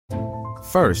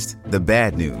First, the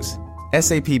bad news.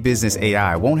 SAP Business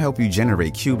AI won't help you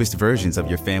generate cubist versions of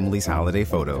your family's holiday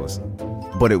photos.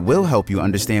 But it will help you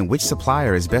understand which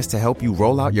supplier is best to help you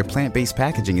roll out your plant-based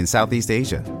packaging in Southeast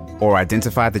Asia, or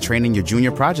identify the training your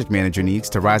junior project manager needs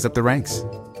to rise up the ranks,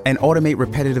 and automate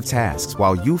repetitive tasks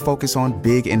while you focus on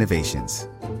big innovations,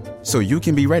 so you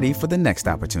can be ready for the next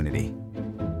opportunity.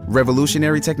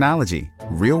 Revolutionary technology,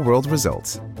 real-world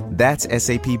results. That's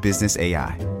SAP Business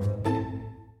AI.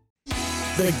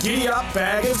 The Giddy Up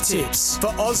Bag of Tips for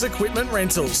Oz Equipment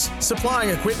Rentals. Supplying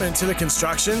equipment to the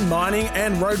construction, mining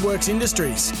and roadworks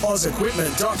industries.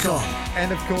 OzEquipment.com.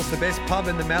 And of course, the best pub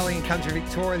in the Mallee and Country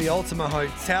Victoria, the Ultima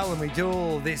Hotel. And we do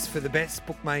all this for the best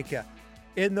bookmaker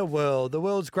in the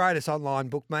world's greatest online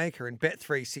bookmaker in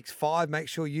Bet365. Make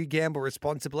sure you gamble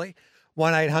responsibly.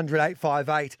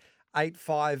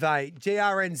 1-800-858-858.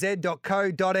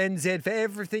 grnz.co.nz for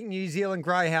everything New Zealand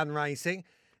greyhound racing.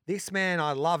 This man,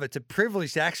 I love it. It's a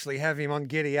privilege to actually have him on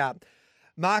Giddy Up.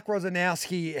 Mark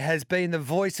Rosanowski has been the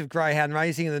voice of greyhound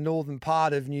racing in the northern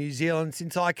part of New Zealand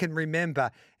since I can remember.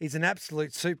 He's an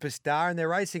absolute superstar, and they're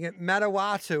racing at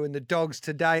Manawatu in the Dogs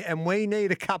today, and we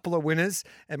need a couple of winners,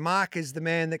 and Mark is the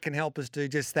man that can help us do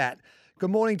just that.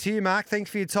 Good morning to you, Mark. Thanks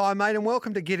for your time, mate, and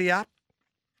welcome to Giddy Up.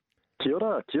 Kia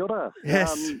ora, kia ora.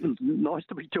 Yes. Nice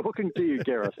to be talking to you,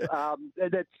 Gareth.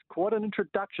 That's quite an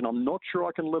introduction. I'm not sure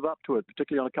I can live up to it,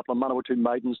 particularly on a couple of Manawatu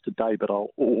maidens today, but I'll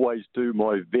always do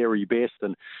my very best.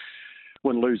 And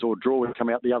win, lose or draw, we come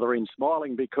out the other end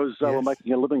smiling because we're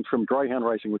making a living from greyhound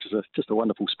racing, which is just a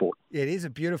wonderful sport. It is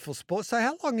a beautiful sport. So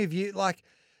how long have you,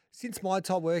 since my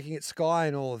time working at Sky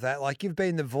and all of that, you've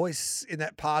been the voice in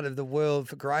that part of the world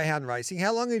for greyhound racing.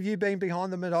 How long have you been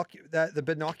behind the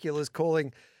binoculars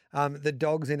calling the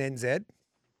Dogs in NZ?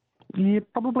 Yeah,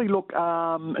 probably look,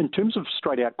 in terms of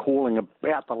straight out calling,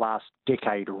 about the last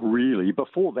decade, really.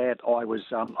 Before that, I was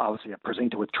obviously a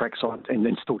presenter with Trackside and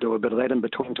then still do a bit of that in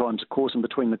between times, of course, in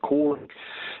between the calling.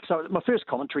 So my first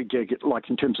commentary gig,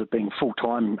 in terms of being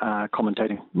full-time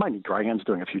commentating, mainly greyhounds,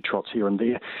 doing a few trots here and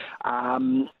there,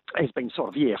 has been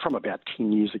from about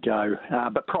 10 years ago.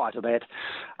 But prior to that,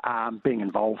 being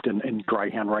involved in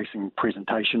greyhound racing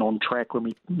presentation on track when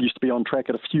we used to be on track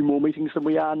at a few more meetings than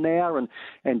we are now,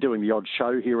 and doing the odd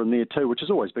show here and there too, which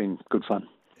has always been good fun.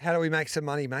 How do we make some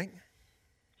money, mate?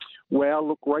 Well,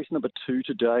 look, race number 2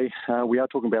 today. We are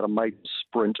talking about a maiden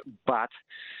sprint, but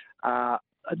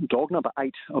dog number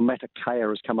 8, Omatakea,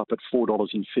 has come up at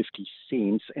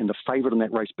 $4.50, and the favourite in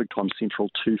that race, Big Time Central,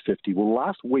 $2.50. Well,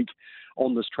 last week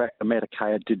on this track,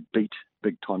 Omatakea did beat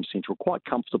Big Time Central quite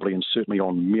comfortably and certainly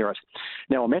on merit.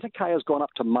 Now, Omatakea has gone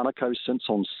up to Manukau since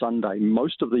on Sunday.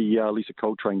 Most of the Lisa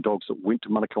Coltrane dogs that went to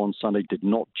Manukau on Sunday did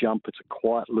not jump. It's a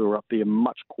quiet lure up there,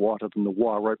 much quieter than the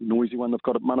wire rope noisy one they've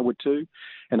got at Manawatu,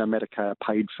 and Omatakea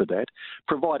paid for that.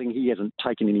 Providing he hasn't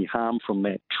taken any harm from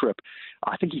that trip,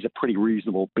 I think he's a pretty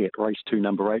reasonable bet. Race 2,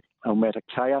 number 8,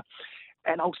 Omatakea.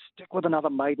 And I'll stick with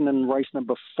another maiden in race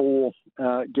number 4,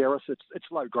 Gareth. It's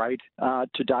low grade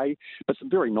today, but some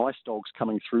very nice dogs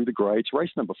coming through the grades. Race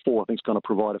number 4, I think, is going to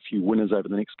provide a few winners over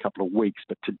the next couple of weeks.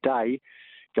 But today,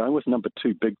 going with number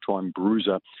 2, Big Time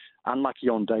Bruiser. Unlucky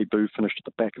on debut, finished at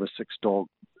the back of a 6-dog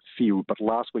field, but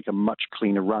last week a much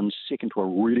cleaner run, second to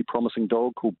a really promising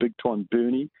dog called Big Time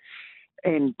Bernie.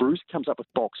 And Bruce comes up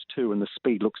with box 2, and the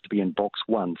speed looks to be in box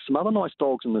 1. Some other nice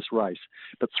dogs in this race,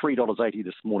 but $3.80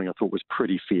 this morning I thought was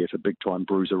pretty fair for Big Time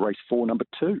Bruiser, race 4, number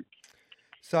 2.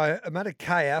 So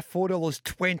Omatakea,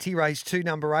 $4.20, race 2,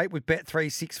 number 8 with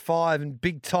Bet365, and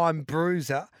Big Time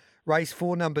Bruiser, race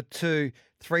 4, number 2,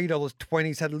 $3.20.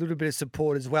 He's had a little bit of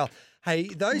support as well. Hey,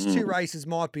 those two races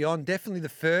might be on. Definitely the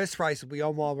first race will be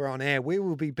on while we're on air. We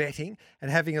will be betting and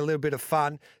having a little bit of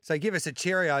fun. So give us a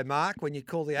cheerio, Mark, when you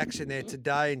call the action there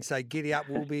today and say, giddy up.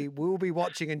 We'll be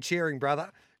watching and cheering,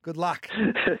 brother. Good luck.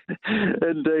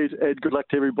 Indeed, and good luck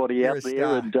to everybody out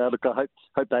there. And look, I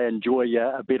hope they enjoy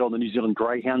a bet on the New Zealand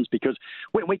Greyhounds, because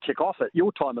when we kick off at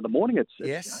your time in the morning, it's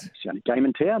the only game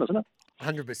in town, isn't it?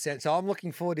 100%. So I'm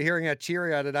looking forward to hearing our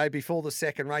cheerio today before the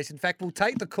second race. In fact, we'll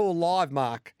take the call live,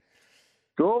 Mark.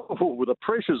 Oh, well, the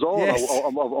pressure's on. Yes.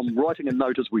 I'm writing a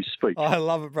note as we speak. I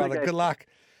love it, brother. Good luck.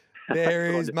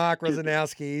 There is Mark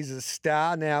Rosanowski. He's a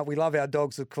star. Now, we love our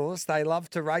dogs, of course. They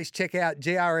love to race. Check out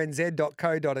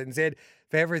grnz.co.nz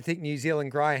for everything New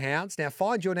Zealand Greyhounds. Now,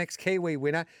 find your next Kiwi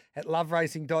winner at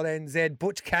loveracing.nz.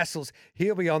 Butch Castles,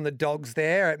 he'll be on the dogs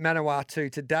there at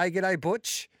Manawatu today. G'day,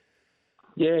 Butch.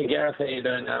 Yeah, Gareth, how you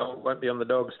doing? I won't be on the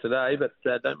dogs today, but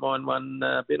don't mind one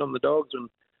bet on the dogs and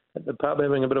at the pub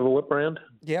having a bit of a whip around.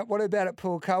 Yeah, what about at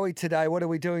Pukekohe today? What are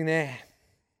we doing there?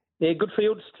 Yeah, good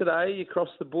fields today across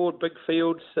the board, big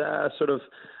fields, sort of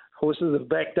horses have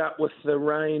backed up with the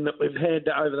rain that we've had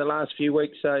over the last few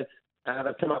weeks. So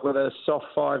they've come up with a soft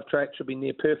 5 track. Should be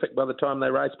near perfect by the time they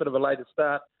race. Bit of a later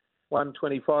start,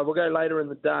 1:25. We'll go later in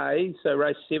the day. So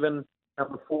race 7,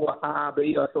 number 4,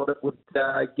 RB. I thought it would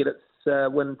get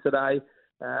its win today.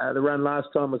 The run last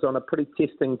time was on a pretty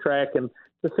testing track and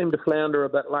just seemed to flounder a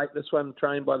bit late. This one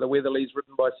trained by the Weatherleys,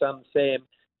 ridden by Son Sam,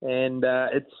 and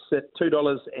it's at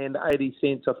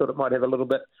 $2.80. I thought it might have a little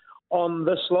bit on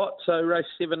this lot. So race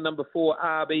 7, number 4,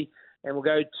 RB, and we'll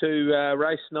go to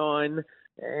race 9,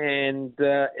 and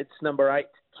it's number 8,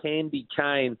 Candy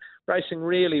Cane. Racing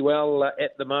really well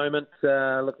at the moment.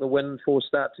 Look, the win 4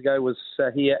 starts ago was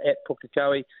here at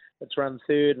Pukekohe. It's run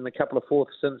 3rd and a couple of 4th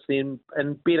since then,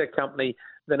 in better company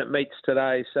than it meets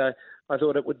today. So I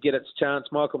thought it would get its chance.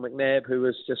 Michael McNabb, who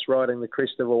is just riding the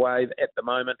crest of a wave at the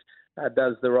moment,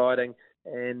 does the riding.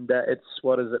 And it's,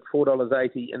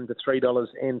 $4.80 into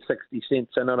 $3.60.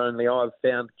 So not only I've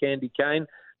found Candy Cane,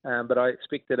 but I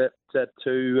expected it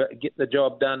to get the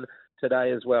job done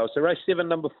today as well. So race 7,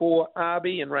 number 4,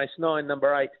 RB, and race 9,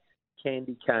 number 8,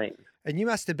 Candy Cane. And you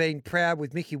must have been proud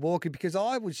with Mickey Walker, because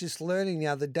I was just learning the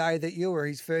other day that you were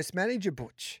his first manager,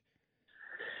 Butch.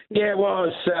 Yeah, it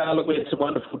was. Look, we had some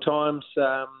wonderful times.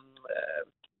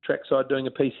 Trackside doing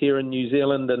a piece here in New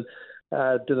Zealand, and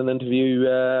did an interview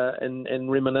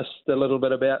and reminisced a little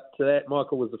bit about that.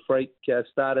 Michael was a freak.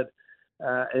 Started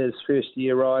his first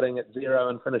year riding at 0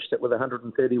 and finished it with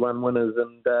 131 winners,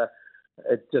 and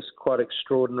it's just quite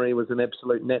extraordinary. He was an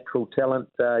absolute natural talent.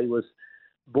 He was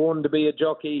born to be a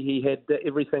jockey. He had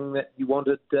everything that you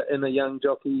wanted in a young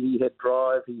jockey. He had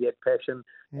drive, he had passion,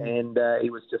 and he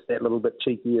was just that little bit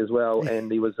cheeky as well.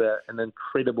 And he was an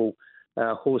incredible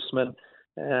horseman.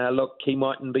 Look, he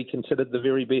mightn't be considered the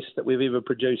very best that we've ever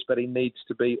produced, but he needs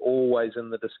to be always in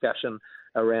the discussion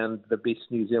around the best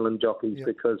New Zealand jockeys,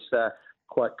 because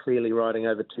quite clearly riding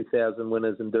over 2,000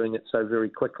 winners and doing it so very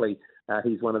quickly,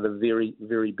 he's one of the very,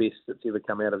 very best that's ever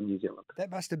come out of New Zealand. That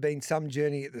must have been some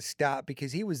journey at the start,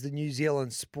 because he was the New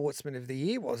Zealand Sportsman of the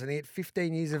Year, wasn't he? At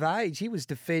 15 years of age, he was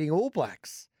defeating All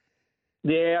Blacks.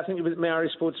 Yeah, I think he was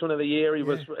Maori Sportsman of the Year. He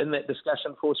was in that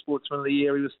discussion for Sportsman of the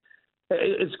Year.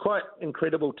 It's quite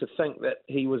incredible to think that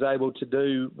he was able to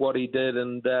do what he did,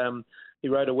 and he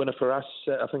rode a winner for us.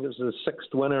 I think it was the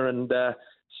 6th winner, and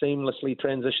seamlessly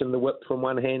transitioned the whip from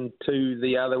one hand to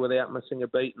the other without missing a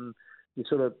beat. And you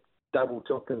sort of double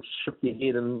took and shook your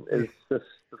head, and is this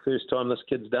the first time this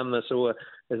kid's done this, or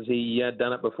has he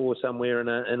done it before somewhere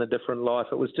in a different life?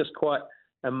 It was just quite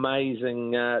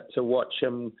amazing to watch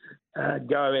him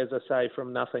go, as I say,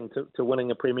 from nothing to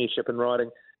winning a premiership and riding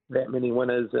that many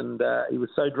winners, and he was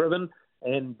so driven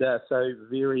and so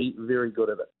very, very good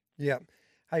at it. Yeah.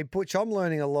 Hey, Butch, I'm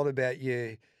learning a lot about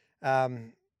you.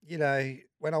 You know,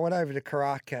 when I went over to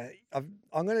Karaka,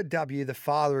 I'm going to dub you the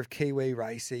father of Kiwi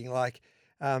racing. Like,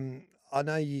 I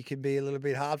know you can be a little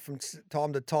bit hard from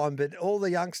time to time, but all the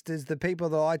youngsters, the people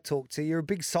that I talk to, you're a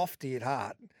big softy at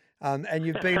heart. And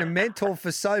you've been a mentor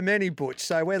for so many, Butch.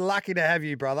 So we're lucky to have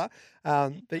you, brother.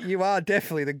 But you are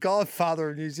definitely the godfather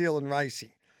of New Zealand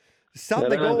racing.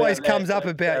 Something always comes up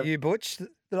about you, Butch,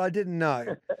 that I didn't know.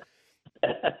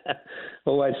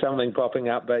 Always something popping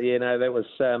up. But, yeah, no, that was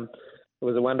it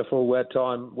was a wonderful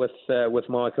time with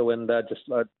Michael, and I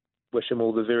wish him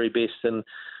all the very best.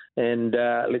 And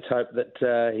let's hope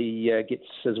that he gets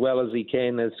as well as he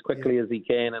can, as quickly as he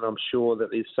can. And I'm sure that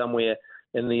there's somewhere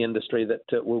in the industry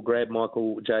that will grab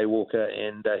Michael J. Walker,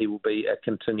 and he will be a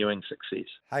continuing success.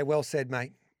 Hey, well said,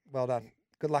 mate. Well done.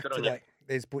 Good luck today.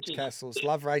 There's Butch Castles,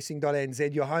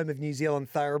 loveracing.nz, your home of New Zealand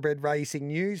thoroughbred racing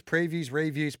news, previews,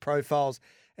 reviews, profiles,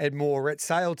 and more. We're at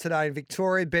sale today in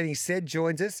Victoria. Benny Said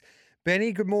joins us.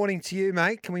 Benny, good morning to you,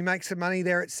 mate. Can we make some money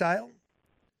there at sale?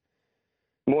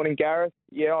 Morning, Gareth.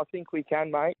 Yeah, I think we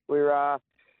can, mate. We're going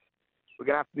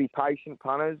to have to be patient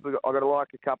punters. I've got to like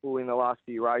a couple in the last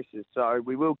few races. So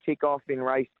we will kick off in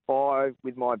race 5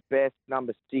 with my best,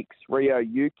 number 6, Rio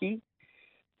Yuki.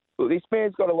 Look, this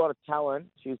man's got a lot of talent.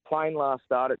 She was playing last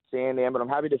start at Sandown, but I'm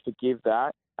happy to forgive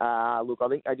that. Look, I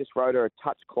think they just rode her a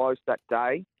touch close that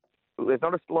day. Look, there's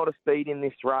not a lot of speed in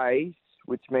this race,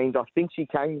 which means I think she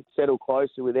can settle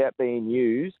closer without being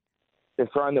used. They've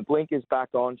thrown the blinkers back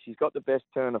on. She's got the best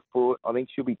turn of foot. I think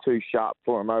she'll be too sharp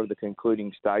for him over the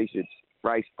concluding stage. It's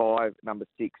race 5, number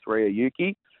 6, Rio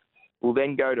Yuki. We'll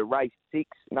then go to race 6,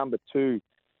 number 2,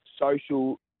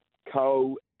 Social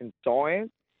Co and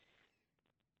Science.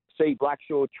 See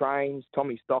Blackshaw trains,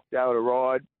 Tommy Stockdale to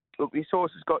ride. Look, this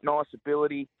horse has got nice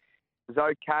ability. It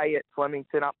was okay at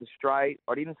Flemington up the straight.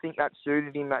 I didn't think that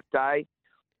suited him that day.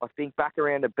 I think back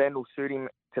around a bend will suit him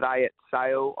today at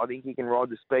Sale. I think he can ride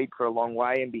the speed for a long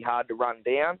way and be hard to run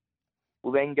down.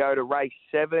 We'll then go to race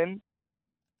 7,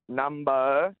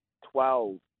 number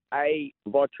 12, A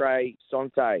Votre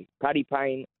Sante. Paddy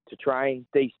Payne to train,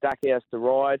 D Stackhouse to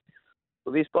ride.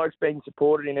 Well, this bloke's been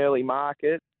supported in early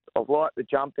market. I've liked the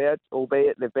jump outs,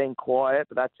 albeit they've been quiet,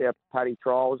 but that's how Paddy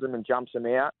trials them and jumps them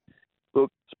out.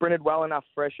 Look, sprinted well enough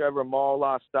fresh over a mile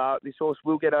last start. This horse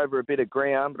will get over a bit of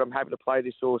ground, but I'm happy to play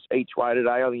this horse each way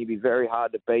today. I think he'd be very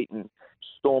hard to beat and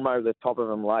storm over the top of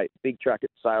him late. Big track at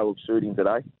Sale will suit him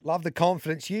today. Love the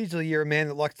confidence. Usually you're a man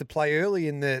that likes to play early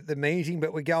in the meeting,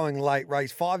 but we're going late.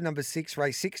 Race 5, number 6,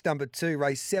 race 6, number 2,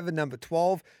 race 7, number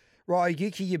 12.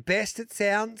 Ryuki, your best, it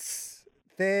sounds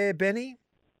there, Benny?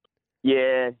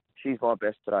 Yeah, she's my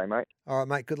best today, mate. All right,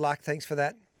 mate. Good luck. Thanks for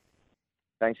that.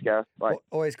 Thanks, Gareth. Bye.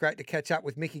 Always great to catch up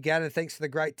with Mickey Gannon. Thanks for the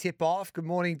great tip-off. Good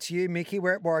morning to you, Mickey.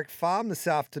 We're at Warwick Farm this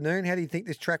afternoon. How do you think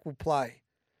this track will play?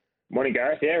 Morning,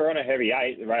 Gareth. Yeah, we're on a heavy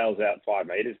 8. The rail's out 5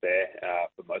 metres there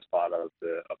for most part of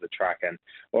the track. And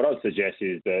what I'd suggest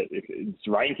is that if it's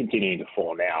rain continuing to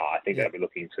fall now, I think they'll be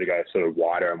looking to go sort of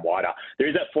wider and wider. There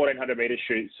is that 1,400 metre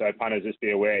shoot, so punters just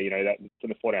be aware, that from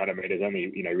the 1,400 metres only,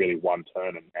 really one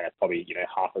turn, and it's probably,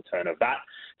 half a turn of that.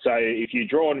 So if you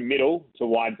draw in middle to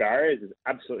wide barriers, there's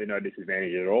absolutely no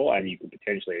disadvantage at all, and you could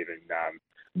potentially even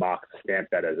stamp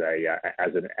that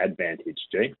as an advantage,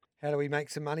 G. How do we make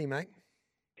some money, mate?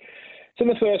 So in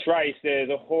the first race, there's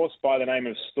a horse by the name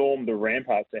of Storm the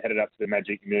Ramparts that headed up to the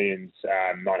Magic Millions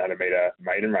 900-metre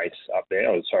maiden race up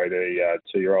there. The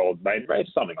 2-year-old maiden race,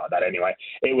 something like that anyway.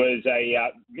 It was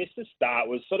missed the start,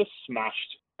 was sort of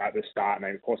smashed at the start,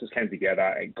 and of course it came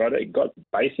together. It got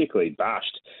basically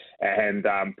bashed and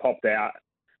popped out,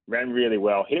 ran really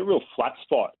well, hit a real flat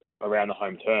spot around the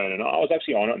home turn, and I was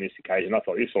actually on it on this occasion. I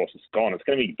thought, this horse is gone. It's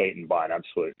going to be beaten by an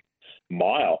absolute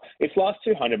mile. Its last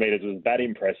 200 metres was that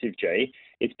impressive, G.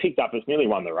 It's picked up, it's nearly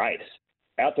won the race.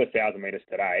 Out to 1,000 metres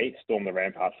today, Storm the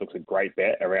Ramparts looks a great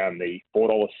bet around the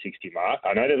 $4.60 mark.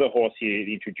 I know there's a horse here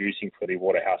introducing for the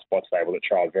Waterhouse Spot Stable that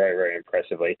trialled very, very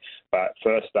impressively, but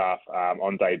first off,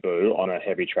 on debut on a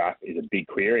heavy track is a big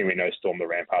query, and we know Storm the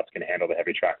Ramparts can handle the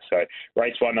heavy track. So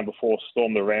race 1, number 4,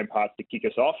 Storm the Ramparts to kick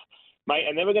us off, mate.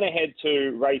 And then we're going to head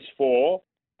to race 4,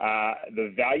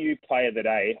 the value play of the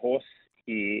day, horse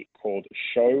here called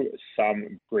Show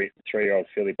Some Grit, 3-year-old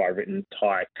filly by Written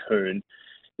Tycoon.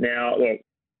 Now, look,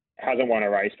 hasn't won a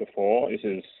race before. This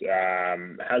is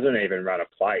hasn't even run a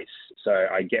place. So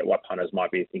I get what punters might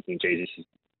be thinking, Jesus,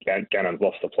 Gannon's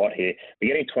lost the plot here.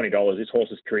 We're getting $20. This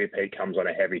horse's career peak comes on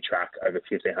a heavy track over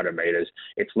 1,500 metres.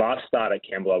 Its last start at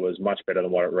Kembla was much better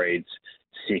than what it reads.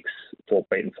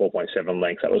 Beaten 4.7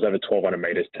 lengths. That was over 1,200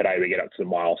 metres. Today we get up to the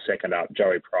mile. Second up,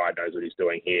 Joey Pride knows what he's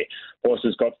doing here. Horse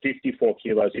has got 54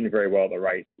 kilos, in very well at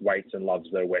the weights and loves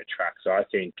the wet track. So I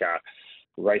think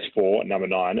race 4, number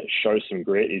 9, Show Some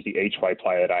Grit is the each way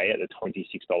play today at the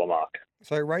 $26 mark.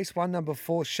 So race 1, number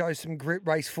 4, Show Some Grit.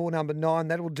 Race 4, number 9.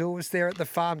 That'll do us there at the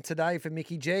farm today for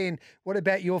Mickey G. And what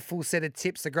about your full set of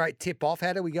tips, the great tip-off?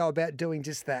 How do we go about doing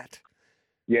just that?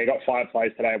 Yeah, got 5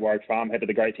 plays today at Warwick Farm. Head to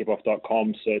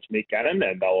thegreattipoff.com, search Mick Gannon,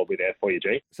 and they'll all be there for you,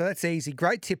 G. So that's easy.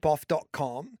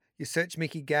 Greattipoff.com. You search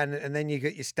Mickey Gannon, and then you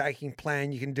get your staking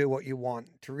plan. You can do what you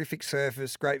want. Terrific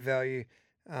surface, great value.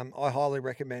 I highly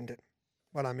recommend it.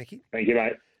 Well done, Mickey. Thank you,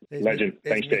 mate. Legend.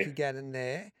 There's Thanks, Mickey G. Gannon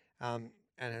there. And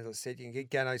as I said, you can get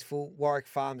Ganno's full Warwick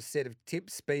Farm set of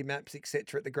tips, speed maps,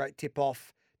 etc. at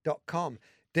thegreattipoff.com.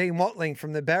 Dean Watling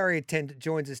from the barrier attendant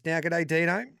joins us now. G'day,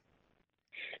 Dino.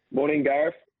 Morning,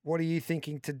 Gareth. What are you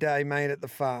thinking today, mate, at the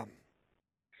farm?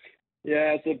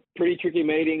 Yeah, it's a pretty tricky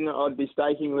meeting. I'd be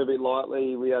staking a little bit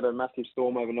lightly. We had a massive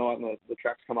storm overnight and the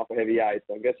track's come up a heavy 8,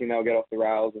 so I'm guessing they'll get off the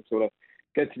rails and sort of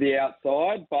get to the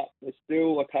outside, but there's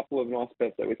still a couple of nice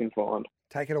bets that we can find.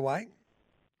 Take it away.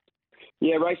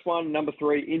 Yeah, race 1, number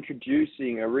 3,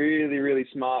 Introducing, a really, really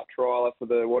smart trialer for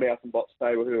the Waterhouse and Bott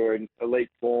Stable who are in elite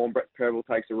form. Brett Perville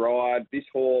takes a ride. This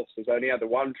horse has only had the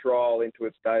one trial into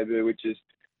its debut, which is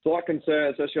slight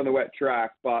concern, especially on the wet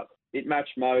track, but it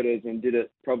matched motors and did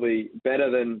it probably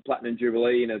better than Platinum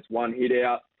Jubilee in its one hit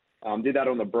out. Did that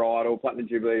on the bridle. Platinum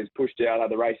Jubilee was pushed out, had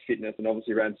the race fitness, and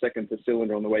obviously ran second to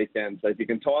Cylinder on the weekend. So if you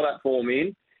can tie that form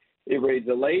in, it reads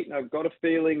elite. And I've got a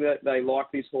feeling that they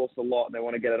like this horse a lot and they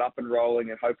want to get it up and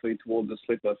rolling and hopefully towards the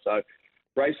slipper. So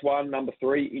race 1, number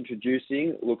 3,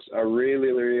 Introducing, looks a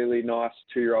really, really nice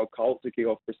 2-year-old colt to kick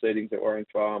off proceedings at Warwick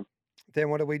Farm. Then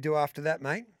what do we do after that,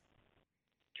 mate?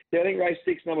 Yeah, I think race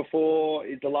 6, number 4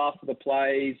 is the last of the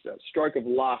plays. Stroke of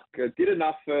Luck. Did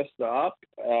enough first up.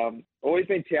 Always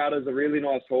been touted as a really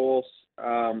nice horse.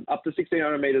 Up to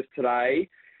 1,600 metres today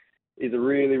is a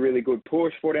really, really good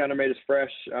push. 1,400 metres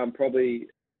fresh. Probably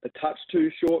a touch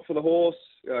too short for the horse.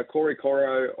 Corey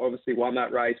Coro obviously won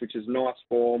that race, which is nice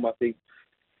form. I think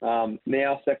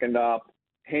now second up,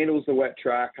 handles the wet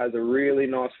track, has a really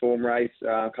nice form race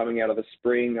coming out of the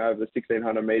spring over the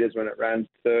 1,600 metres when it ran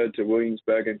third to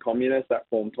Williamsburg and Communist. That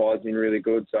form ties in really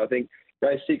good. So I think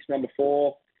race 6, number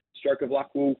 4, Stroke of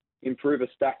Luck will improve a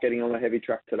stack getting on the heavy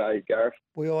track today, Gareth.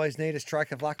 We always need a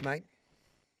stroke of luck, mate.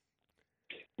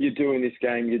 You do in this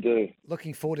game, you do.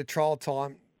 Looking forward to trial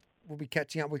time. We'll be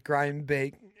catching up with Graham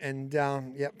Beek and,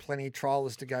 plenty of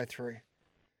trialers to go through.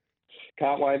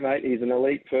 Can't wait, mate. He's an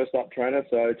elite first-up trainer.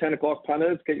 So 10 o'clock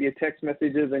punters, get your text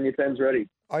messages and your pens ready.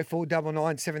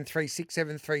 0499 736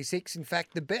 736. In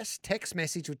fact, the best text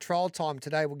message with trial time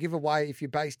today will give away, if you're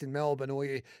based in Melbourne or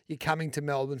you're coming to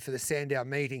Melbourne for the Sandown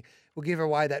meeting, we'll give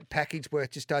away that package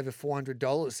worth just over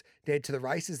 $400 dead to the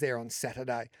races there on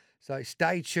Saturday. So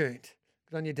stay tuned.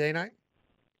 Good on you, Dino.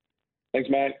 Thanks,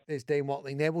 mate. There's Dean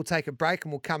Watling there. We'll take a break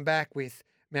and we'll come back with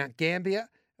Mount Gambier,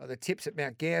 or the tips at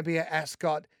Mount Gambier,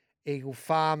 Ascot, Eagle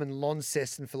Farm and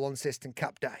Launceston for Launceston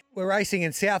Cup Day. We're racing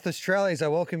in South Australia, so I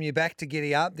welcome you back to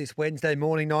Giddy Up this Wednesday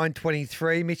morning,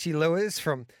 9:23. Mitchy Lewis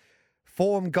from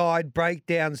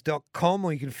formguidebreakdowns.com,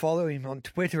 or you can follow him on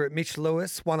Twitter at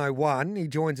MitchLewis101. He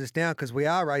joins us now because we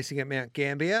are racing at Mount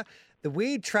Gambier, the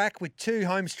weird track with 2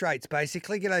 home straights,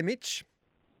 basically. G'day, Mitch.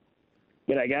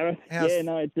 G'day, Gareth.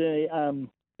 It's a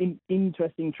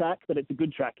interesting track, but it's a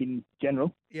good track in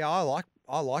general. Yeah, I like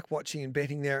watching and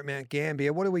betting there at Mount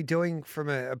Gambier. What are we doing from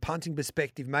a punting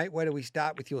perspective, mate? Where do we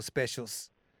start with your specials?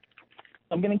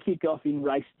 I'm going to kick off in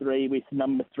race 3 with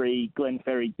number 3,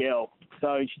 Glenferrie Girl.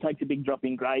 So she takes a big drop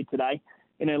in grade today.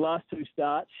 In her last 2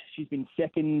 starts, she's been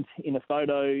second in a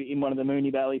photo in one of the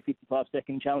Moonee Valley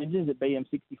 55-second challenges at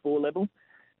BM64 level.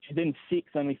 She's then 6,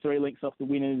 only 3 lengths off the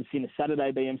winners in a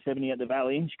Saturday BM70 at the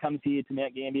Valley. And she comes here to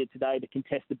Mount Gambier today to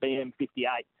contest the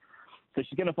BM58. So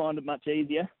she's going to find it much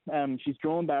easier. She's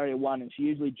drawn barrier 1 and she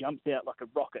usually jumps out like a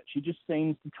rocket. She just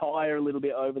seems to tire a little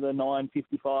bit over the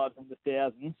 955 and the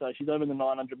 1,000. So she's over the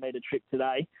 900-metre trip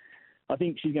today. I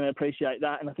think she's going to appreciate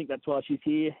that, and I think that's why she's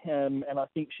here. And I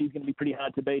think she's going to be pretty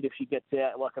hard to beat if she gets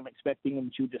out like I'm expecting,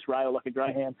 and she'll just rail like a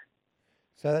greyhound.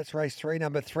 So that's race 3,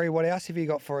 number 3. What else have you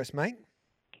got for us, mate?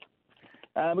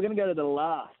 We're going to go to the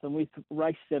last, and with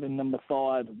race 7, number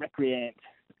 5, Recreant.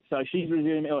 So he's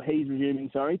resuming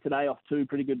today off 2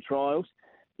 pretty good trials.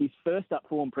 His first up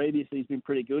form previously has been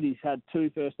pretty good. He's had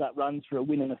 2 first up runs for a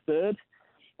win and a third.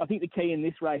 I think the key in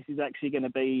this race is actually going to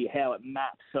be how it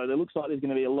maps. So there looks like there's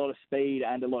going to be a lot of speed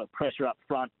and a lot of pressure up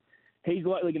front. He's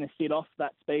likely going to sit off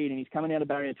that speed, and he's coming out of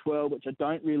barrier 12, which I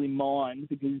don't really mind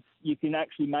because you can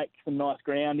actually make some nice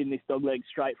ground in this dogleg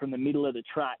straight from the middle of the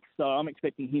track. So I'm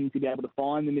expecting him to be able to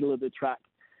find the middle of the track.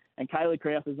 And Kayla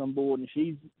Crowther's on board, and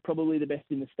she's probably the best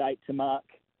in the state to mark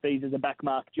these as a back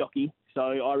mark jockey. So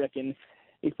I reckon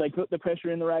if they put the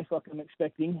pressure in the race like I'm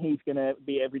expecting, he's going to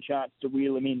be every chance to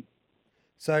reel him in.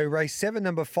 So race 7,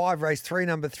 number 5, race 3,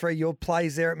 number 3, your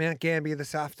plays there at Mount Gambier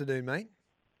this afternoon, mate?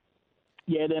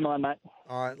 Yeah, they're mine, mate.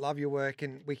 All right, love your work,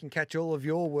 and we can catch all of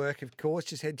your work, of course.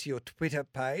 Just head to your Twitter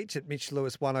page at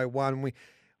MitchLewis101.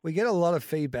 We get a lot of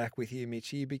feedback with you,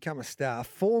 Mitchy. You become a star.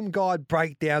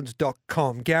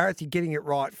 Formguidebreakdowns.com. Gareth, you're getting it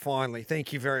right finally.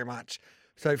 Thank you very much.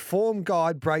 So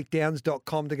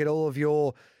formguidebreakdowns.com to get all of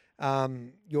your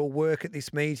work at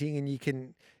this meeting, and you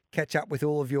can catch up with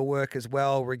all of your work as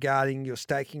well regarding your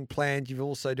staking plans. You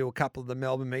also do a couple of the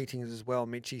Melbourne meetings as well,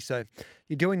 Mitchy. So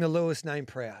you're doing the Lewis name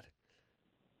proud.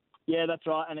 Yeah, that's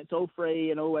right. And it's all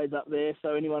free and always up there.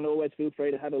 So anyone always feel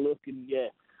free to have a look. And, yeah,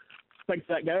 thanks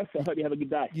for that, Gareth. I hope you have a good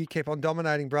day. You keep on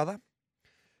dominating, brother.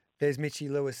 There's Mitchy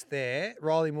Lewis there.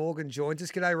 Riley Morgan joins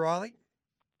us. G'day, Riley.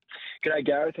 G'day,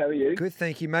 Gareth. How are you? Good,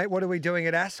 thank you, mate. What are we doing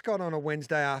at Ascot on a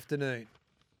Wednesday afternoon?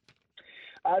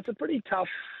 It's a pretty tough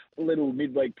little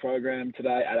midweek program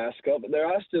today at Ascot, but there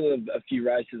are still a few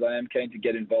races I am keen to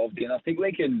get involved in. I think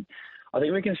we can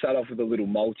start off with a little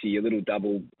multi, a little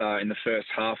double in the first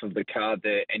half of the card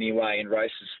there anyway in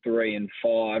races 3 and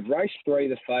 5. Race 3,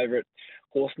 the favourite,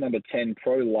 horse number 10,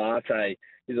 Pro Latte,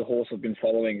 is a horse I've been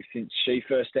following since she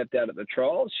first stepped out at the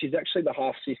trials. She's actually the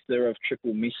half-sister of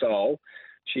Triple Missile.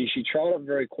 She trialled up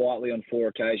very quietly on 4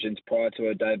 occasions prior to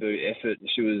her debut effort.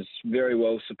 She was very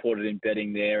well supported in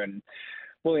betting there, and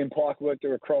William Pike worked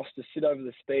her across to sit over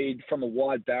the speed from a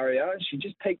wide barrier. She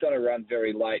just peaked on her run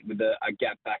very late with a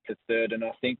gap back to third, and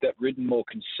I think that ridden more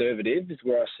conservative is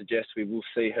where I suggest we will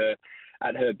see her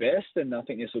at her best, and I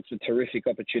think this looks a terrific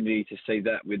opportunity to see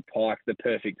that with Pike, the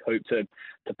perfect hoop to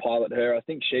pilot her. I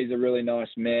think she's a really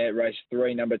nice mare, race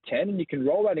 3, number 10, and you can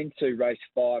roll that into race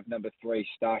 5, number 3,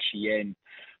 Star Chien,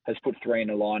 has put 3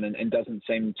 in a line and doesn't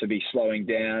seem to be slowing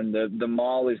down. The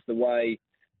mile is the way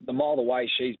the mile away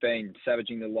she's been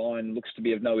savaging the line looks to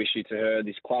be of no issue to her.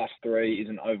 This Class 3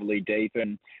 isn't overly deep,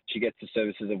 and she gets the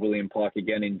services of William Pike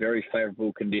again in very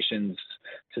favourable conditions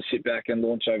to sit back and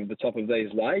launch over the top of these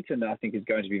late, and I think is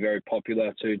going to be very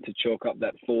popular to chalk up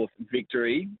that fourth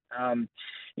victory.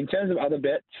 In terms of other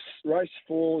bets, race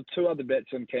 4, 2 other bets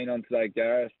I'm keen on today,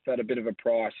 Gareth. Had a bit of a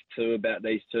price too about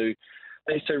these two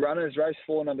runners. Race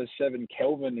 4, number 7,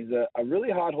 Kelvin, is a really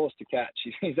hard horse to catch.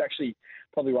 He's actually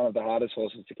probably one of the hardest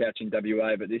horses to catch in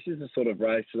WA, but this is the sort of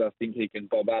race that I think he can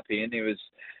bob up in. He was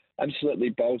absolutely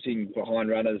bolting behind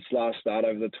runners last start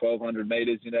over the 1,200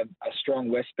 metres in a strong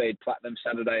West Speed Platinum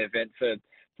Saturday event for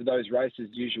those races'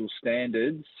 usual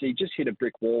standards. He just hit a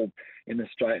brick wall in the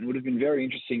straight, and would have been very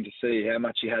interesting to see how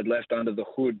much he had left under the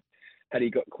hood had he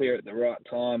got clear at the right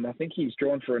time. I think he's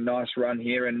drawn for a nice run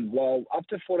here, and while up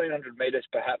to 1,400 metres,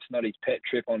 perhaps not his pet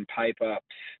trip on paper,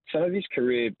 some of his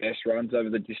career best runs over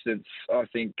the distance, I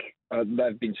think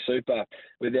they've been super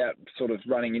without sort of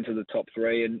running into the top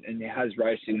 3, and he has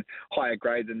raced in higher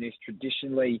grade than this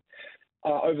traditionally.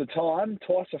 Over time,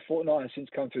 twice a fortnight has since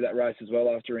come through that race as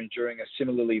well after enduring a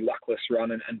similarly luckless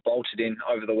run and bolted in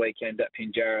over the weekend at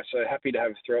Pinjarra. So happy to have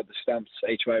a throw at the stumps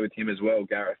each way with him as well,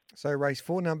 Gareth. So race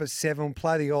 4, number 7,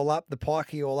 play the all up, the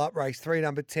Pikey all up. Race 3,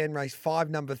 number 10, race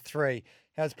 5, number 3.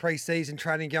 How's pre-season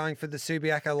training going for the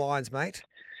Subiaco Lions, mate?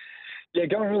 Yeah,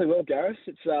 going really well, Gareth.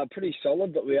 It's pretty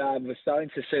solid, but we're starting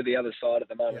to see the other side at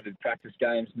the moment in practice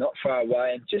games, not far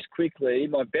away. And just quickly,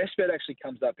 my best bet actually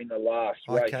comes up in the last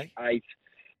race 8.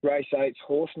 Race 8's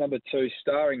horse number 2,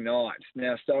 Starring Nights.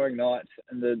 Now, Starring Nights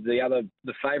and the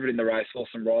favourite in the race,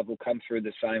 Awesome Rival, come through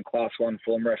the same Class 1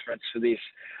 form reference for this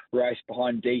race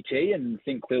behind DT, and I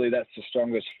think clearly that's the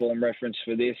strongest form reference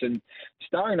for this. And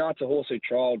Starring Nights, a horse who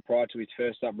trialled prior to his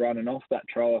first up run, and off that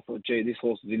trial I thought, gee, this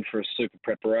horse is in for a super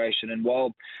preparation. And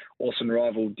while Awesome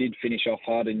Rival did finish off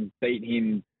hard and beat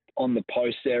him on the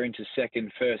post there into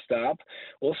second first up,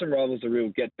 Awesome Rival's a real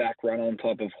get-back run-on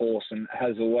type of horse and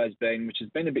has always been, which has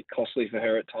been a bit costly for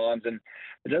her at times, and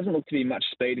there doesn't look to be much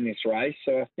speed in this race.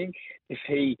 So I think if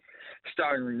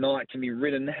Starring Night can be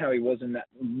ridden how he was in that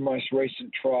most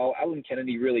recent trial, Alan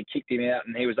Kennedy really kicked him out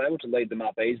and he was able to lead them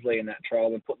up easily in that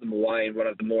trial and put them away in one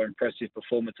of the more impressive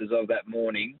performances of that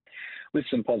morning. With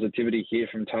some positivity here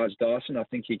from Taj Dyson, I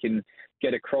think he can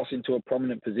get across into a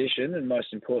prominent position and most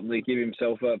importantly give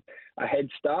himself a head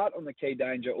start on the key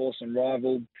danger, Awesome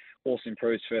Rival. Horse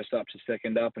improves first up to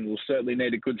second up and will certainly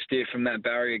need a good steer from that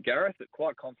barrier, Gareth, but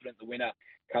quite confident the winner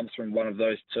comes from one of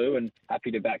those two and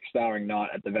happy to back Starring Night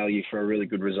at the value for a really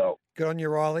good result. Good on you,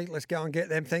 Riley. Let's go and get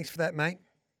them. Thanks for that, mate.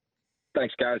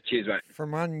 Thanks, Gareth. Cheers, mate.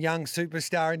 From one young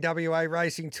superstar in WA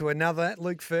racing to another,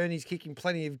 Luke Fernie's kicking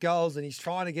plenty of goals and he's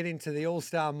trying to get into the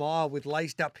All-Star Mile with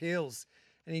laced up heels.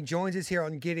 And he joins us here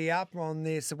on Giddy Up on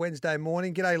this Wednesday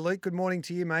morning. G'day, Luke. Good morning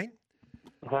to you, mate.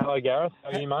 Hello, Gareth. How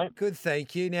are you, mate? Good,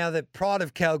 thank you. Now, the pride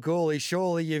of Kalgoorlie,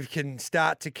 surely you can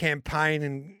start to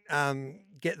campaign and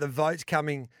get the votes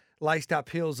coming laced up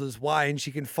Hills' way and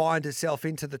she can find herself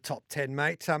into the top 10,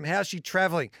 mate. How's she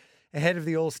travelling ahead of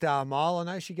the All-Star Mile? I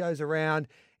know she goes around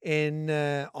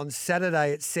on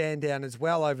Saturday at Sandown as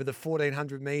well over the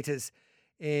 1,400 metres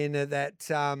in that,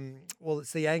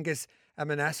 it's the Angus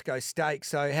Monasco Stakes.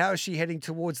 So how is she heading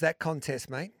towards that contest,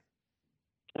 mate?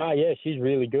 Yeah, she's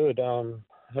really good.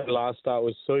 Her last start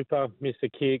was super, missed a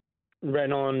kick,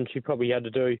 ran on. She probably had to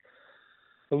do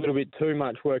a little bit too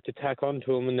much work to tack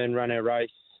onto them and then ran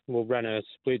her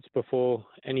splits before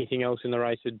anything else in the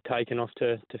race had taken off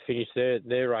to finish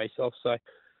their race off. So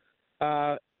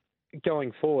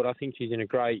going forward, I think she's in a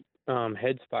great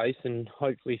headspace and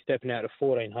hopefully stepping out of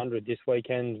 1,400 this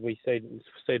weekend, we see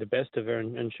the best of her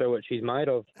and show what she's made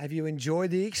of. Have you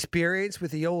enjoyed the experience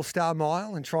with the All-Star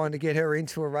Mile and trying to get her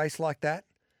into a race like that?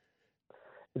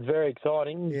 It's very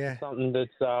exciting. Yeah. Something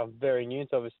that's very new.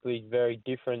 It's obviously very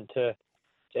different to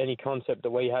any concept that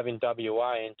we have in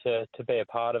WA, and to be a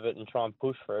part of it and try and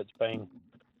push for it, it's been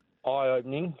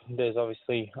eye-opening. There's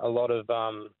obviously a lot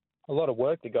of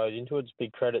work that goes into it. It's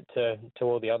big credit to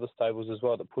all the other stables as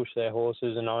well that push their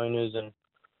horses and owners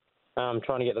and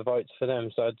trying to get the votes for them.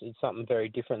 So it's something very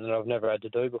different that I've never had to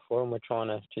do before, and we're trying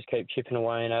to just keep chipping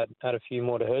away and add a few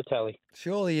more to her tally.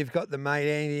 Surely you've got the mate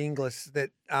Andy Inglis that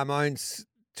owns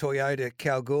Toyota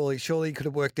Kalgoorlie. Surely you could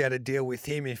have worked out a deal with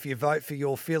him. If you vote for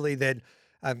your filly, then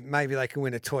maybe they can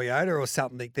win a Toyota or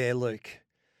something there, Luke.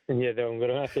 Yeah, I'm going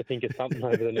to have to think of something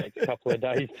over the next couple of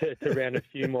days to round a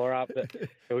few more up. But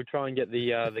we'll try and get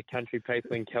the country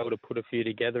people in Cal to put a few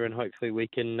together, and hopefully we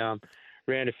can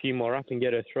round a few more up and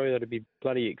get her through. That'd be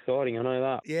bloody exciting, I know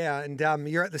that. Yeah, and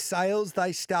you're at the sales.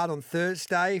 They start on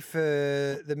Thursday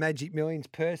for the Magic Millions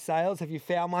per sales. Have you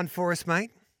found one for us,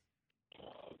 mate?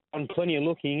 done plenty of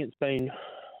looking. It's been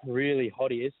really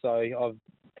hot here, so I've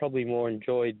probably more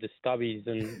enjoyed the stubbies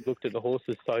and looked at the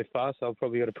horses so far. So I've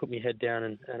probably got to put my head down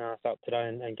and ask up today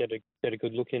and get a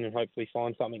good look in and hopefully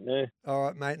find something there. All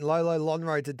right, mate. Lolo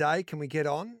Lonhro today. Can we get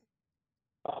on?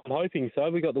 I'm hoping so.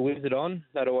 We got the Wizard on.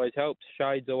 That always helps.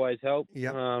 Shades always help.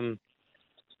 Yeah.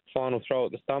 Final throw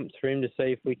at the stumps for him to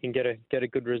see if we can get a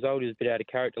good result. He was a bit out of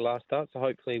character last start, so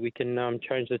hopefully we can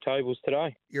change the tables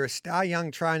today. You're a star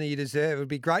young trainer. You deserve it. It would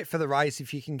be great for the race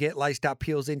if you can get Laced Up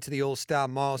Heels into the All-Star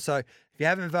Mile. So if you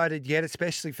haven't voted yet,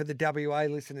 especially for the WA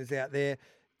listeners out there,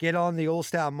 get on the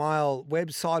All-Star Mile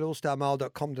website,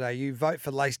 allstarmile.com.au. Vote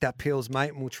for Laced Up Heels,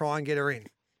 mate, and we'll try and get her in.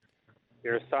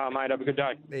 You're a star, mate. Have a good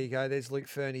day. There you go. There's Luke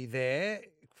Fernie there.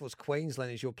 Of course,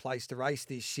 Queensland is your place to race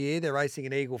this year. They're racing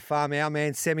at Eagle Farm. Our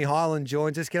man, Semi Highland,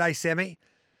 joins us. G'day, Semi.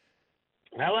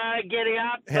 Hello, Giddy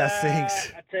Up. How's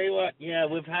things? I tell you what, yeah,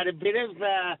 we've had a bit of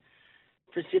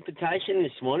precipitation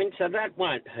this morning, so that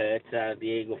won't hurt the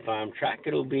Eagle Farm track.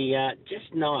 It'll be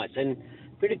just nice and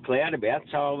a bit of cloud about,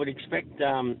 so I would expect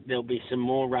there'll be some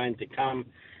more rain to come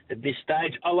at this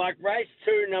stage. I like race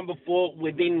 2, number 4,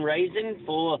 Within Reason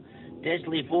for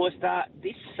Desley Forster.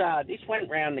 This went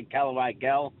round the Callaway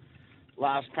Gal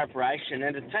last preparation,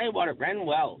 and to tell you what, it ran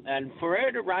well. And for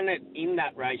her to run it in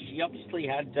that race, she obviously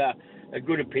had a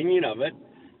good opinion of it.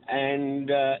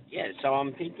 And, so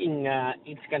I'm thinking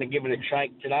it's going to give it a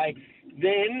shake today.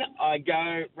 Then I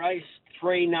go race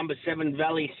 3, number 7,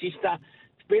 Valley Sister.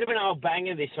 It's a bit of an old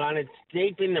banger, this one. It's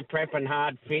deep in the prep and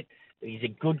hard fit. He's a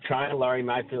good trainer, Laurie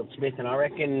Mayfield-Smith, and I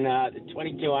reckon the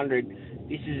 2200,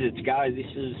 this is its go.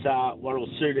 This is what will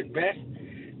suit it best,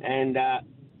 and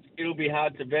it'll be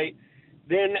hard to beat.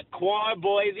 Then Choir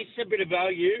Boy, this is a bit of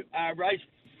value. Race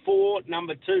 4,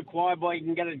 number 2, Choir Boy, you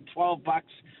can get it at $12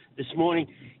 this morning.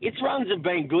 Its runs have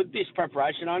been good, this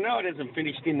preparation. I know it hasn't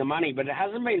finished in the money, but it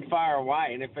hasn't been far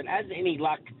away, and if it has any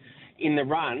luck in the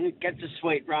run, gets a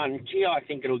sweet run, gee, I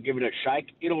think it'll give it a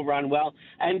shake. It'll run well.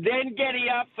 And then Giddy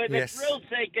Up for the thrill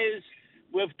seekers.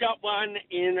 We've got one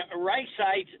in race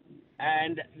 8,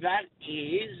 and that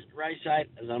is race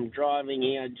 8. As I'm driving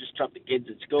here, I just dropped the kids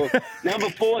at school. Number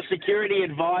 4, Security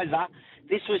Advisor.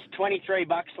 This was $23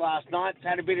 last night. It's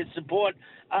had a bit of support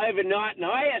overnight, and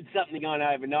I had something on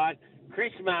overnight.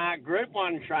 Chris Maher, Group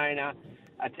 1 trainer.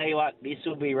 I tell you what, this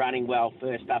will be running well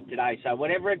first up today. So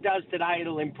whatever it does today,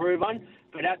 it'll improve on.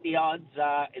 But at the odds,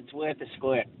 it's worth a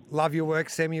squirt. Love your work,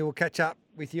 Semi. We'll catch up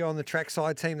with you on the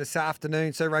trackside team this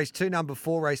afternoon. So race 2, number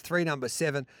 4, race 3, number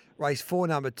 7, race 4,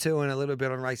 number 2, and a little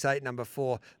bit on race 8, number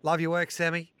 4. Love your work,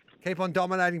 Semi. Keep on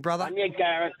dominating, brother. On you,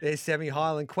 Gareth. There's Semi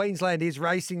Highland. Queensland is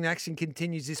racing. The action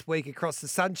continues this week across the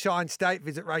Sunshine State.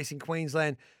 Visit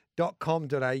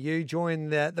racingqueensland.com.au. Join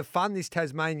the fun this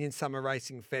Tasmanian Summer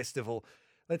Racing Festival.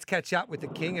 Let's catch up with the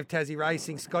king of Tassie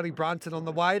Racing, Scotty Brunton, on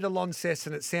the way to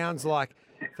Launceston, it sounds like,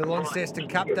 for Launceston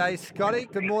Cup Day. Scotty,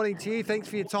 good morning to you. Thanks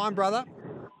for your time, brother.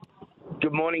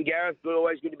 Good morning, Gareth.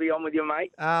 Always good to be on with you,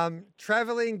 mate.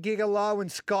 Travelling Gigolo and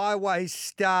Skyway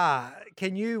Star.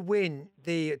 Can you win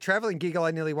the Travelling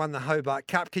Gigolo? Nearly won the Hobart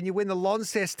Cup. Can you win the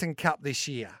Launceston Cup this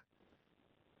year?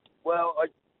 Well, I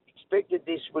expected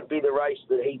this would be the race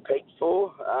that he peaked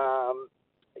for.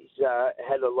 He's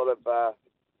had a lot of...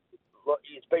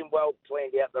 it's been well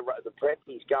planned out, the prep.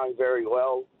 He's going very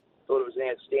well. Thought it was an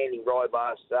outstanding ride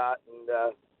bar start and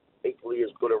equally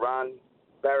as good a run.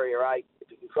 Barrier 8, if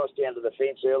he can cross down to the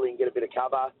fence early and get a bit of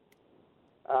cover,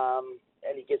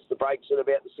 and he gets the brakes at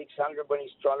about the 600 when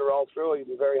he's trying to roll through, he'll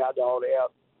be very hard to hold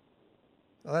out.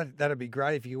 Well, that'd be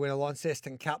great if you win a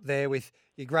Launceston Cup there with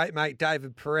your great mate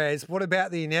David Perez. What about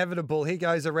the inevitable? He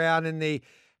goes around in the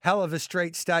hell of a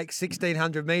street stakes,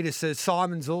 1,600 metres. So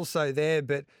Simon's also there,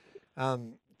 but...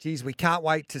 geez, we can't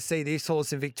wait to see this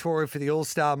horse in Victoria for the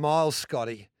All-Star Mile,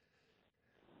 Scotty.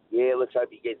 Yeah, let's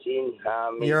hope he gets in.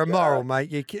 You're a moral,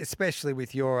 mate, especially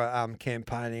with your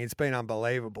campaigning. It's been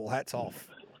unbelievable. Hats off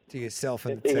to yourself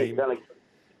and the team.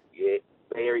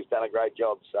 He's done a great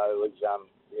job. So he's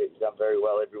done very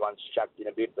well. Everyone's chucked in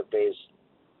a bit, but Bear's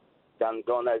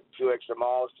gone those few extra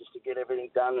miles just to get everything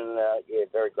done, and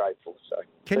very grateful. So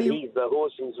the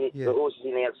horse is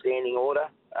in outstanding order.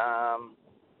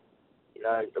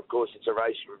 Of course, it's a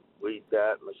race with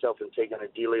myself and Tegan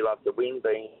and dearly love to win,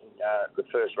 being the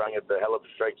first rung of the Hell of a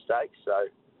Street Stakes. So,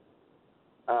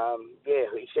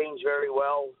 he seems very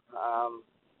well.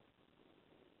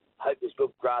 Hope there's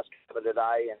good grass cover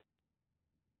today.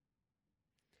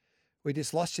 We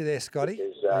just lost you there, Scotty.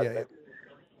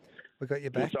 We got you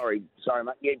back. Sorry,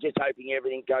 mate. Yeah, just hoping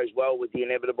everything goes well with the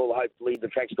inevitable. Hopefully the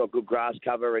track's got good grass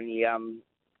cover and he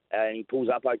pulls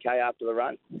up okay after the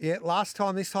run. Yeah,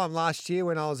 this time last year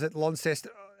when I was at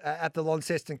Launceston, at the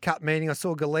Launceston Cup meeting. I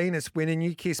saw Galinas win and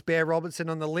you kissed Bear Robertson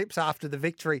on the lips after the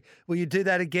victory. Will you do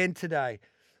that again today?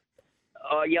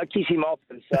 Oh, yeah, I kiss him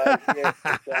often. So,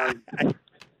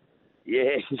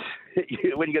 yeah,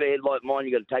 when you got a head like mine,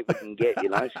 you got to take what you can get, you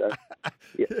know. So,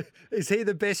 yeah. Is he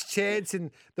the best chance in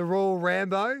the Royal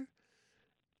Rambo?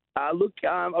 Look,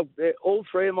 all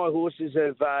three of my horses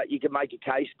have you can make a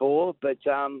case for, but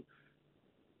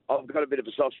I've got a bit of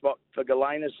a soft spot for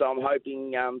Galena, so I'm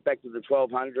hoping back to the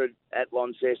 1200 at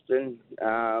Launceston,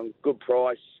 good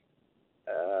price.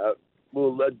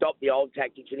 We'll adopt the old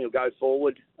tactics and he'll go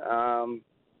forward.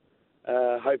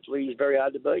 Hopefully he's very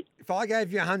hard to beat. If I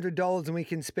gave you $100 and we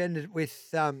can spend it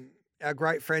with our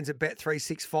great friends at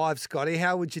Bet365, Scotty,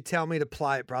 how would you tell me to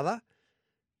play it, brother?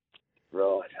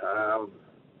 Right.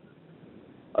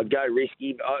 I'd go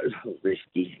risky.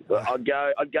 Risky. I'd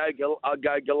go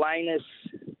Galenas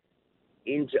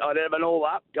into. I'd have an all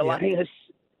up. Galenas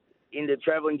into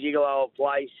Travelling Gigolo at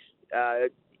Place.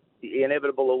 The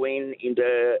inevitable a win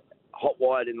into Hot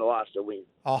Wide in the last a win.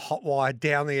 Oh, Hot Wide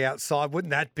down the outside.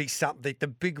 Wouldn't that be something? The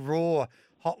big raw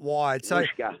Hot Wide. So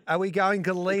are we going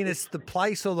Galenas the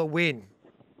place or the win?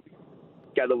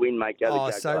 Go the win, mate. Go.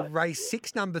 Race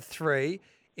 6, number 3.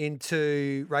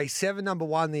 Into race 7, number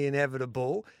 1, the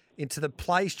inevitable, into the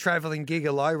place Travelling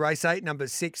Gigolo, race 8, number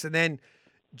 6, and then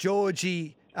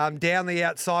Georgie down the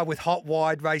outside with Hot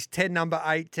Wide, race 10, number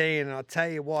 18. And I'll tell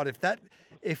you what,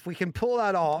 if we can pull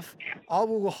that off, I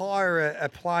will hire a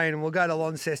plane and we'll go to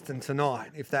Launceston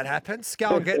tonight if that happens.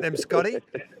 Go and get them, Scotty.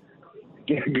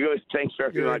 Good. Thanks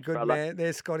very much, good brother. Man.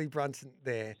 There's Scotty Brunton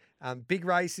there. Big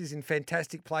races in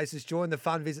fantastic places. Join the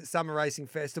fun. Visit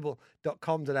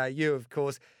summerracingfestival.com.au, of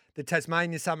course. The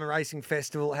Tasmania Summer Racing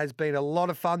Festival has been a lot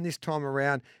of fun this time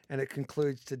around, and it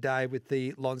concludes today with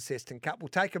the Launceston Cup. We'll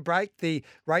take a break. The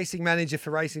racing manager for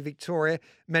Racing Victoria,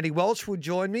 Matty Welch, will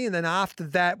join me, and then after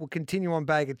that, we'll continue on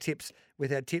Bag of Tips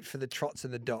with our tips for the trots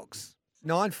and the dogs.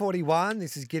 9:41,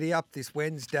 this is Giddy Up this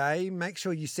Wednesday. Make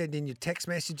sure you send in your text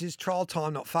messages. Trial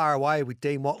time not far away with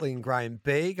Dean Watley and Graham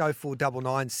Beeg,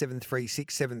 0499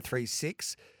 736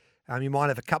 736. You might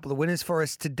have a couple of winners for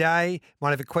us today.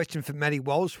 Might have a question for Matty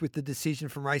Walsh with the decision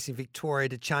from Racing Victoria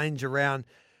to change around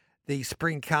the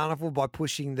Spring Carnival by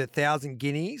pushing the 1,000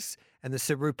 Guineas and the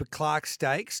Sir Rupert Clarke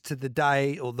Stakes to the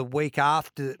day or the week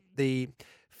after the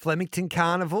Flemington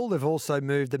Carnival. They've also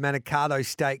moved the Manikato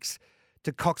Stakes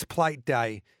to Cox Plate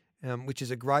Day, which is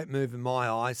a great move in my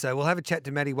eyes. So we'll have a chat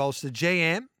to Matty Walsh, the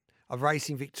GM of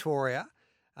Racing Victoria,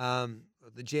 the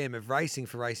GM of Racing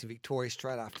for Racing Victoria,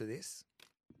 straight after this.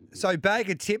 So Bag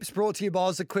of Tips brought to you by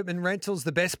Oz Equipment Rentals,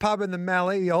 the best pub in the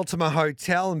Mallee, the Ultima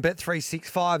Hotel, and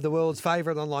Bet365, the world's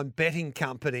favourite online betting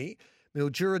company.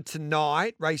 Mildura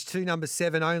tonight, race 2, number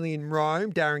 7, only in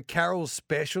Rome. Darren Carroll's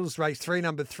specials, race 3,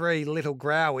 number 3, Little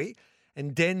Growie.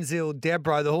 And Denzel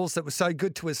Debro, the horse that was so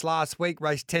good to us last week,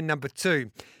 race 10, number 2.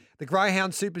 The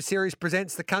Greyhound Super Series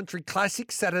presents the Country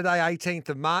Classic, Saturday, 18th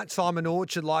of March. Simon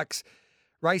Orchard likes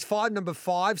race 5, number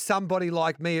 5, Somebody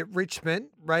Like Me at Richmond.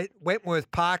 Wentworth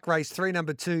Park, race 3,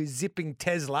 number 2, Zipping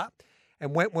Tesla.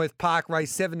 And Wentworth Park,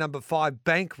 race 7, number 5,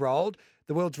 Bankrolled.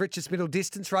 The world's richest middle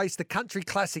distance race, the Country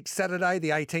Classic, Saturday, the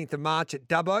 18th of March at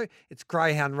Dubbo. It's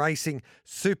Greyhound Racing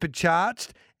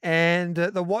Supercharged. And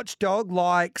the Watchdog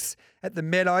likes at the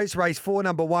Meadows, race 4,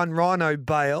 number 1, Rhino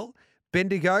Bale.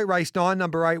 Bendigo, race 9,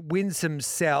 number 8, Winsome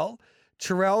Cell.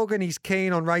 Traralgon, he's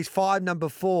keen on race 5, number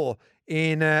 4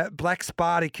 in Black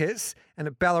Spartacus. And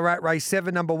at Ballarat, race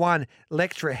 7, number 1,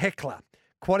 Lectra Heckler.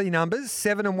 Quaddy numbers,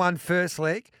 7 and 1 first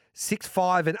leg, 6,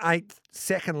 5 and 8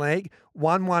 second leg,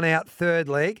 1 out third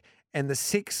leg, and the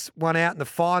 6 1 out in the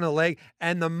final leg.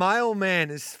 And the mailman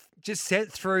has just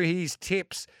sent through his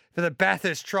tips for the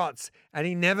Bathurst Trots, and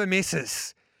he never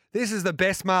misses. This is the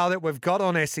best mail that we've got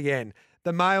on SEN.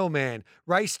 The mailman.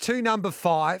 Race 2, number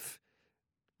 5.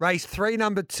 Race 3,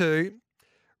 number 2.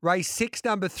 Race 6,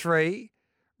 number 3.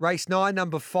 Race 9,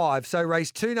 number 5. So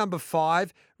race 2, number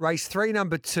 5. Race 3,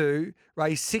 number 2.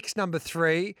 Race 6, number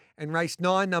 3. And race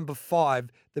 9, number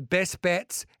 5. The best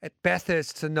bets at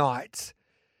Bathurst tonight.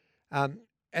 And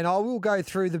I will go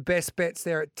through the best bets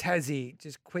there at Tassie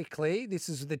just quickly. This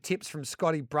is the tips from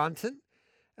Scotty Brunton.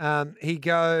 He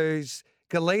goes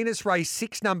Galenas, race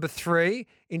 6, number 3,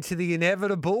 into the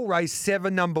inevitable, race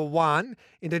 7, number 1,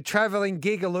 into Travelling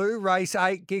Gigolo, race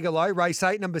 8, Gigolo, race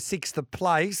 8, number 6, the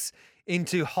place,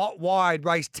 into Hot Wide,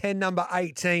 race 10, number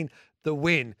 18, the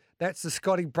win. That's the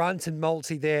Scotty Brunton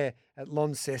multi there at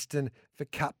Launceston for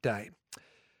Cup Day.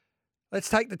 Let's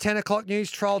take the 10 o'clock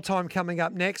news. Trial time coming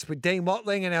up next with Dean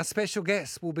Watling, and our special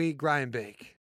guest will be Graham Beeg.